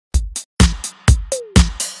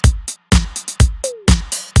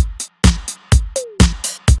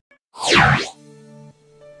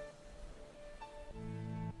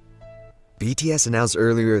BTS announced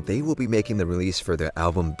earlier they will be making the release for their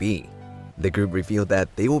album B. The group revealed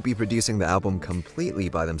that they will be producing the album completely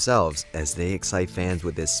by themselves as they excite fans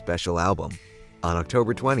with this special album. On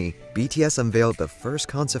October 20, BTS unveiled the first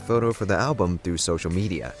concept photo for the album through social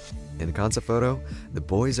media. In the concept photo, the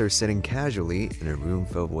boys are sitting casually in a room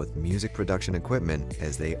filled with music production equipment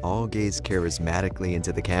as they all gaze charismatically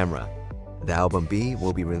into the camera. The album B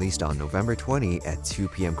will be released on November 20 at 2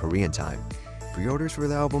 p.m. Korean time. Pre-orders for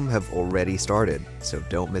the album have already started, so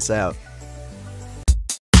don't miss out.